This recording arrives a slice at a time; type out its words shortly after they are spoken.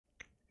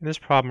In this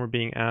problem, we're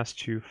being asked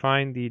to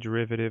find the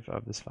derivative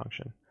of this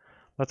function.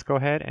 Let's go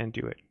ahead and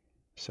do it.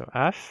 So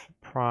f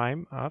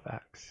prime of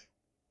x.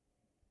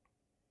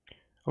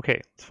 Okay,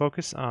 let's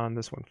focus on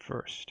this one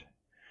first.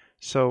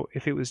 So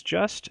if it was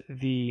just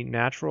the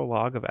natural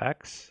log of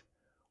x,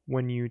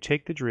 when you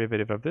take the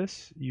derivative of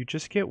this, you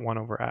just get 1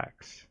 over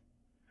x.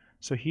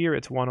 So here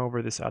it's 1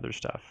 over this other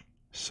stuff.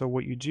 So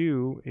what you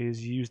do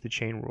is you use the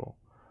chain rule.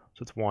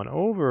 So it's 1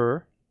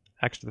 over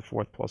x to the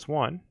fourth plus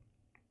 1,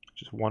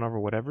 just 1 over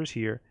whatever's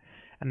here,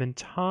 and then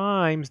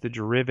times the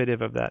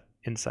derivative of that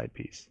inside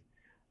piece.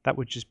 That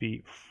would just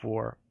be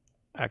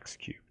 4x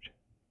cubed.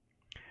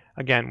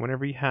 Again,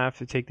 whenever you have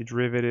to take the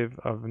derivative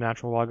of the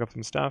natural log of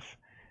some stuff,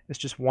 it's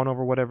just 1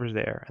 over whatever's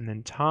there, and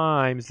then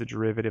times the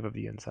derivative of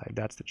the inside.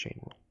 That's the chain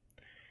rule.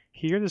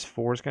 Here, this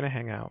 4 is going to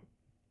hang out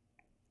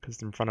because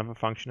it's in front of a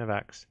function of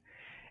x.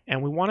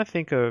 And we want to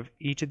think of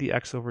e to the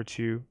x over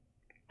 2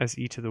 as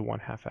e to the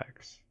 1/2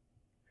 x.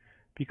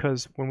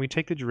 Because when we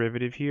take the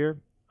derivative here,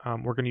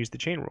 we're going to use the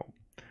chain rule.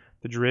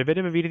 The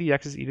derivative of e to the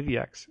x is e to the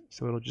x,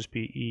 so it'll just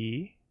be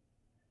e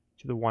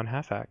to the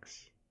 1/2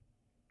 x.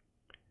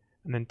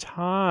 And then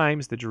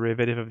times the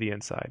derivative of the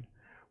inside.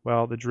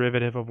 Well, the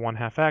derivative of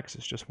 1/2 x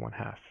is just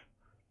 1/2,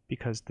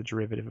 because the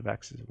derivative of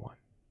x is 1.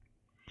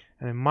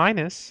 And then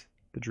minus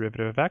the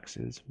derivative of x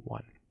is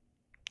 1.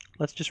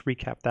 Let's just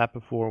recap that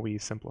before we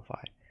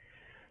simplify.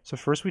 So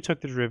first we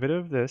took the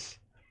derivative of this.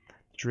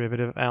 The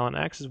derivative of ln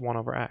x is 1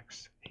 over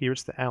x. Here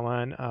it's the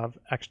ln of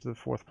x to the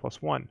fourth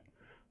plus 1.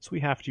 So we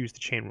have to use the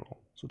chain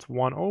rule. So it's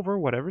 1 over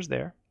whatever's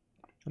there,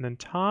 and then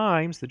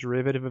times the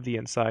derivative of the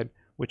inside,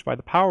 which by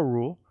the power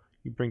rule,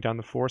 you bring down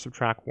the 4,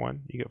 subtract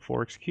 1, you get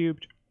 4x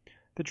cubed.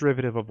 The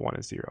derivative of 1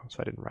 is 0, so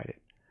I didn't write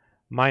it.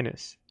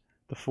 Minus,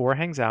 the 4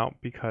 hangs out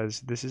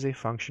because this is a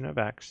function of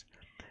x,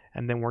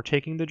 and then we're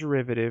taking the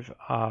derivative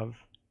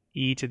of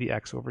e to the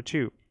x over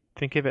 2.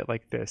 Think of it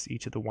like this, e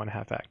to the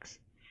 1/2 x.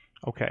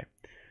 Okay,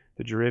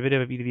 the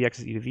derivative of e to the x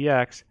is e to the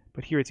x,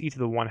 but here it's e to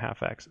the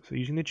 1/2 x. So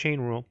using the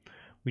chain rule,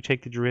 we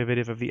take the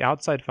derivative of the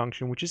outside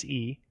function, which is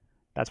e,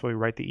 that's why we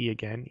write the e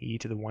again, e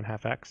to the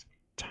 1/2 x,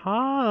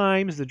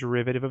 times the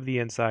derivative of the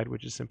inside,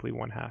 which is simply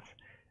 1/2,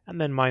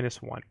 and then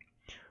minus 1.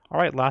 All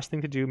right, last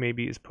thing to do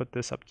maybe is put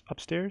this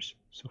upstairs.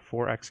 So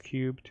 4x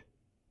cubed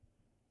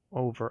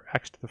over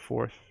x to the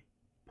fourth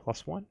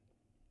plus 1.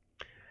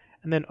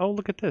 And then, oh,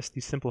 look at this.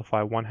 These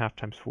simplify. 1/2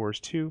 times 4 is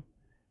 2.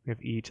 We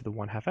have e to the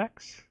 1/2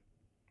 x.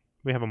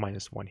 We have a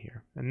minus 1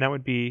 here. And that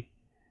would be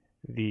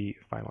the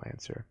final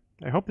answer.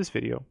 I hope this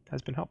video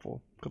has been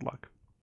helpful. Good luck.